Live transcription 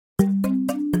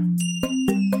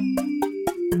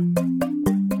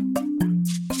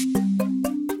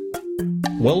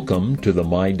Welcome to the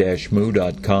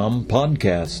my-moo.com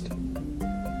podcast.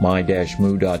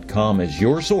 My-moo.com is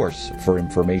your source for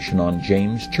information on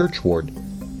James Churchward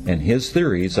and his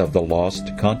theories of the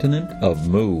lost continent of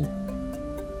Mu.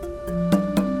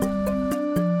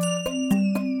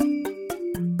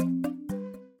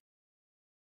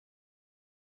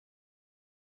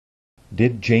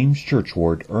 Did James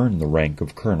Churchward earn the rank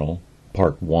of colonel?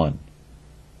 Part 1.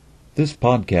 This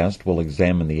podcast will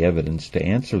examine the evidence to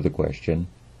answer the question,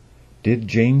 did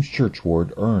James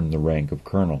Churchward earn the rank of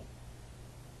colonel?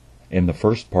 In the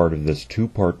first part of this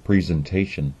two-part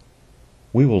presentation,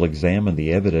 we will examine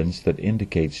the evidence that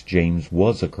indicates James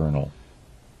was a colonel.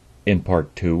 In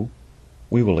Part 2,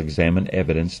 we will examine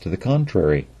evidence to the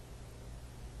contrary.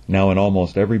 Now, in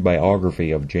almost every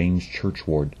biography of James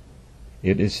Churchward,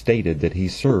 it is stated that he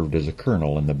served as a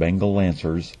colonel in the Bengal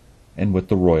Lancers and with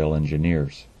the Royal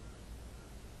Engineers.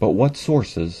 But what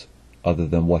sources, other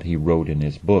than what he wrote in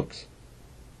his books,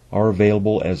 are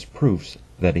available as proofs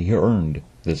that he earned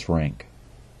this rank?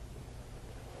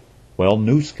 Well,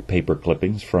 newspaper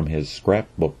clippings from his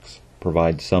scrapbooks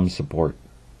provide some support.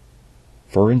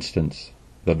 For instance,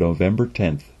 the November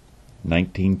 10th,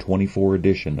 1924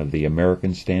 edition of the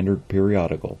American Standard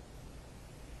periodical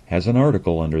has an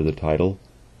article under the title,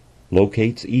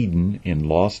 Locates Eden in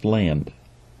Lost Land,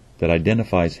 that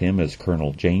identifies him as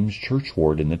Colonel James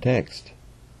Churchward in the text.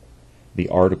 The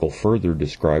article further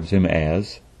describes him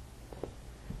as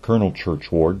Colonel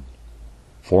Churchward,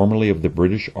 formerly of the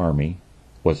British Army,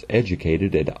 was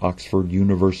educated at Oxford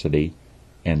University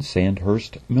and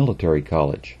Sandhurst Military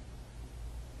College.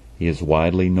 He is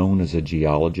widely known as a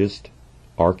geologist,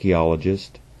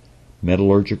 archaeologist,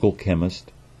 metallurgical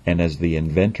chemist, and as the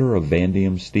inventor of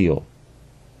vanadium steel,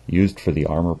 used for the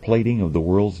armor plating of the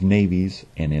world's navies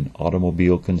and in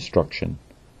automobile construction.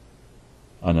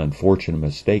 An unfortunate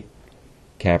mistake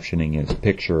captioning his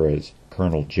picture as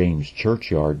Colonel James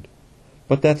Churchyard,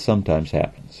 but that sometimes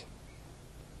happens.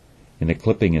 In a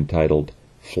clipping entitled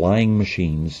Flying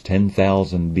Machines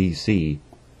 10,000 BC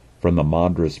from the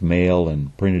Madras Mail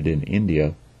and printed in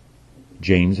India,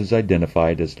 James is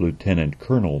identified as Lieutenant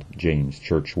Colonel James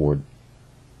Churchward.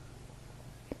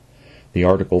 The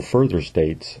article further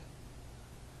states,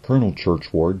 Colonel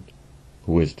Churchward,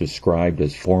 who is described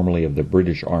as formerly of the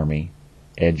British Army,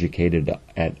 educated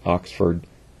at Oxford,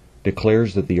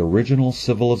 declares that the original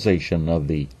civilization of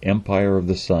the Empire of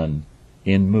the Sun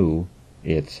in Mu,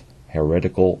 its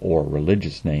heretical or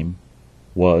religious name,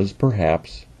 was,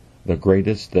 perhaps, the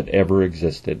greatest that ever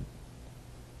existed.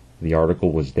 The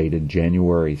article was dated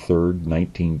January 3,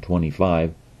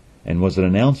 1925, and was an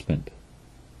announcement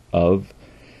of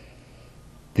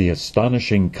the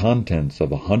astonishing contents of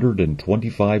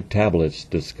 125 tablets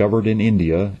discovered in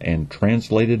India and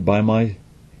translated by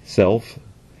myself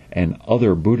and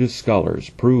other Buddhist scholars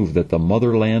prove that the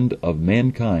motherland of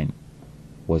mankind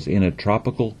was in a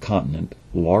tropical continent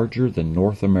larger than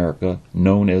North America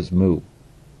known as Mu,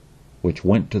 which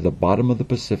went to the bottom of the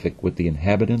Pacific with the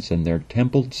inhabitants and their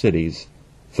templed cities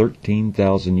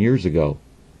 13,000 years ago.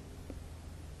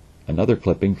 Another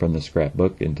clipping from the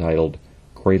scrapbook entitled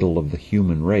Cradle of the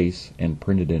Human Race and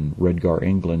printed in Redgar,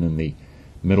 England in the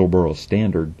Middleborough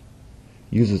Standard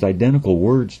uses identical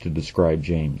words to describe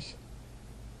James.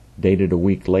 Dated a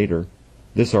week later,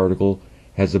 this article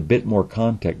has a bit more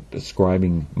context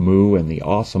describing Mu and the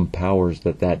awesome powers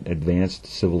that advanced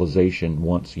civilization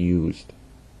once used.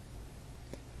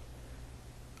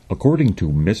 According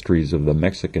to Mysteries of the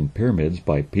Mexican Pyramids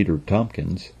by Peter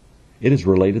Tompkins, it is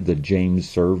related that James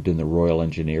served in the Royal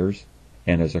Engineers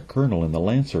and as a colonel in the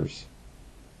Lancers.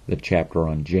 The chapter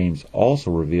on James also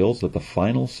reveals that the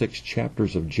final 6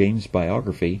 chapters of James'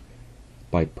 biography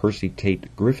by Percy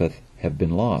Tate Griffith have been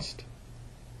lost.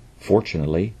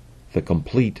 Fortunately, the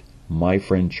complete My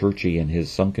Friend Churchy and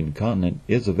His Sunken Continent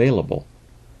is available.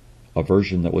 A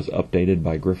version that was updated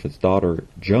by Griffith's daughter,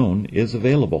 Joan, is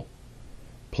available.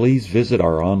 Please visit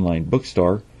our online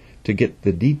bookstore to get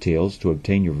the details to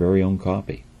obtain your very own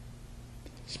copy.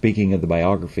 Speaking of the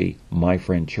biography, My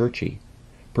Friend Churchy,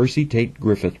 Percy Tate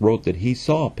Griffith wrote that he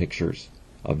saw pictures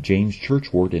of James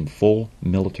Churchward in full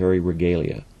military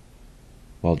regalia.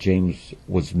 While James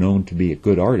was known to be a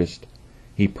good artist,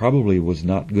 he probably was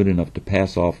not good enough to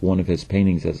pass off one of his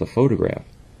paintings as a photograph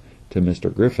to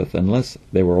Mr. Griffith unless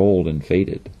they were old and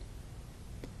faded.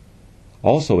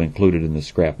 Also included in the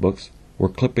scrapbooks were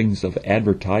clippings of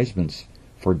advertisements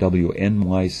for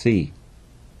WNYC.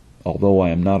 Although I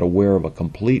am not aware of a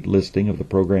complete listing of the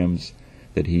programs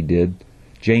that he did,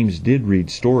 James did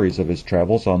read stories of his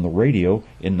travels on the radio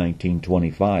in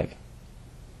 1925.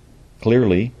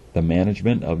 Clearly, the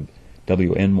management of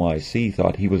WNYC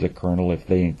thought he was a colonel if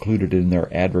they included in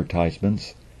their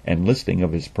advertisements and listing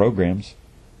of his programs.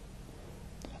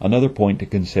 Another point to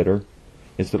consider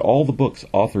is that all the books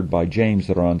authored by James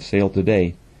that are on sale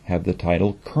today have the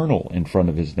title Colonel in front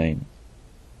of his name.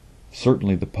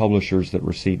 Certainly the publishers that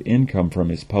receive income from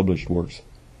his published works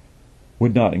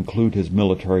would not include his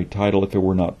military title if it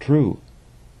were not true.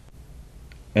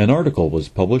 An article was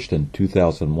published in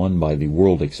 2001 by the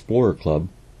World Explorer Club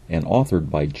and authored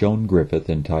by Joan Griffith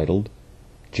entitled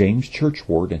James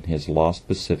Churchward and His Lost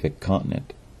Pacific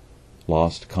Continent.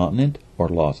 Lost Continent or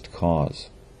Lost Cause?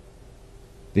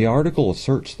 The article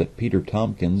asserts that Peter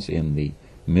Tompkins in The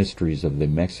Mysteries of the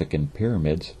Mexican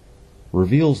Pyramids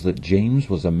reveals that James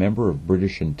was a member of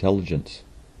British intelligence,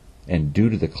 and due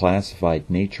to the classified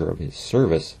nature of his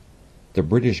service, the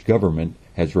British government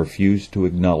has refused to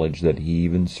acknowledge that he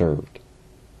even served.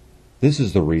 This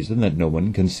is the reason that no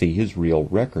one can see his real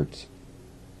records.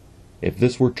 If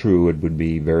this were true, it would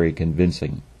be very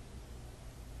convincing.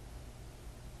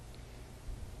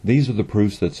 These are the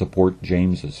proofs that support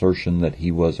James' assertion that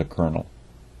he was a colonel.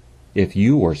 If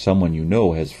you or someone you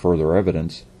know has further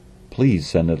evidence, please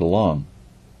send it along.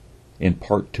 In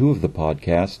Part 2 of the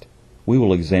podcast, we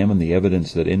will examine the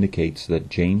evidence that indicates that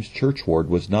James Churchward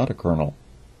was not a colonel.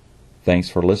 Thanks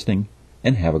for listening,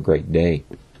 and have a great day.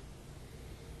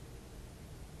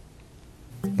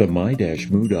 The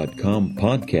my-moo.com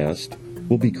podcast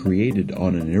will be created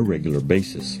on an irregular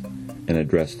basis and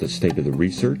address the state of the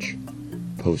research,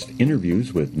 post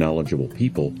interviews with knowledgeable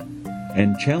people,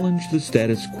 and challenge the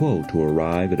status quo to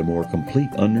arrive at a more complete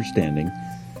understanding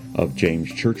of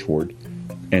James Churchward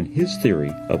and his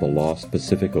theory of a lost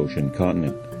Pacific Ocean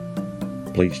continent.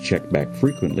 Please check back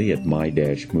frequently at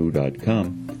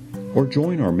my-moo.com or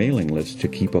join our mailing list to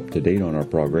keep up to date on our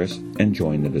progress and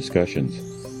join the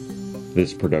discussions.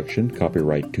 This production,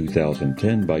 copyright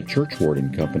 2010 by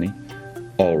Churchward & Company,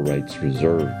 all rights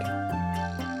reserved.